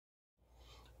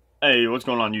Hey, what's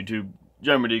going on YouTube?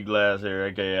 Jeremy D. Glass here,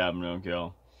 aka I'm Drunk,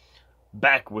 y'all.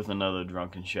 Back with another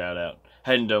drunken shout out.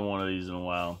 Hadn't done one of these in a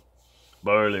while.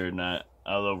 But earlier tonight,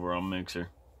 I was over on Mixer,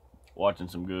 watching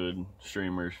some good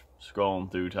streamers,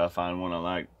 scrolling through till I find one I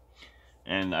like.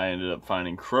 And I ended up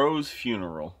finding Crow's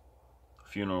Funeral.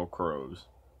 Funeral Crows.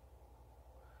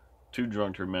 Too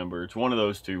drunk to remember. It's one of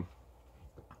those two.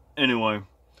 Anyway,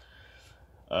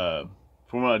 from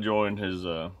when I joined his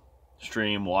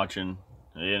stream, watching,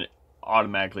 it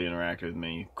automatically interacted with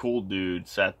me. Cool dude,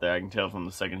 sat there. I can tell from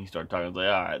the second he started talking, I was like,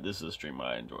 alright, this is a stream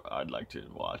I'd like to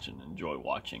watch and enjoy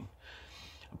watching.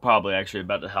 I'm probably actually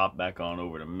about to hop back on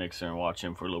over to Mixer and watch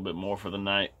him for a little bit more for the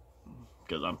night,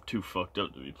 because I'm too fucked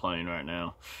up to be playing right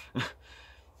now.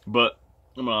 But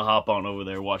I'm gonna hop on over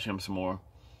there, watch him some more.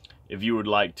 If you would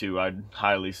like to, I'd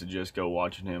highly suggest go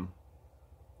watching him.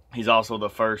 He's also the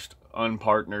first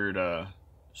unpartnered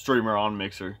streamer on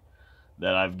Mixer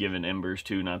that I've given embers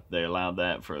to. Not that they allowed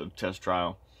that for a test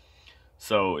trial.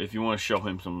 So if you want to show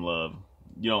him some love,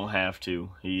 you don't have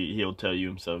to. He'll tell you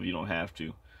himself you don't have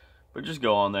to. But just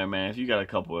go on there, man. If you got a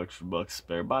couple extra bucks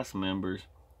spare, buy some embers.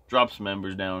 Drop some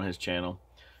embers down on his channel.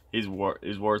 He's worth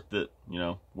it, you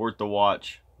know. Worth the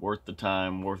watch, worth the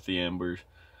time, worth the embers.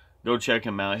 Go check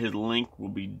him out. His link will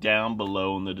be down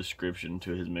below in the description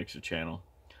to his Mixer channel.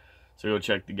 So go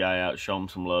check the guy out, show him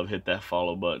some love, hit that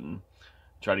follow button.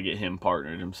 Try to get him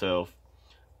partnered himself.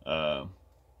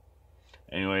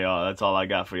 Anyway, y'all, that's all I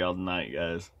got for y'all tonight,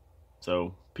 guys.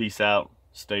 So, peace out,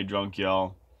 stay drunk,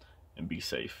 y'all, and be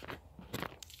safe.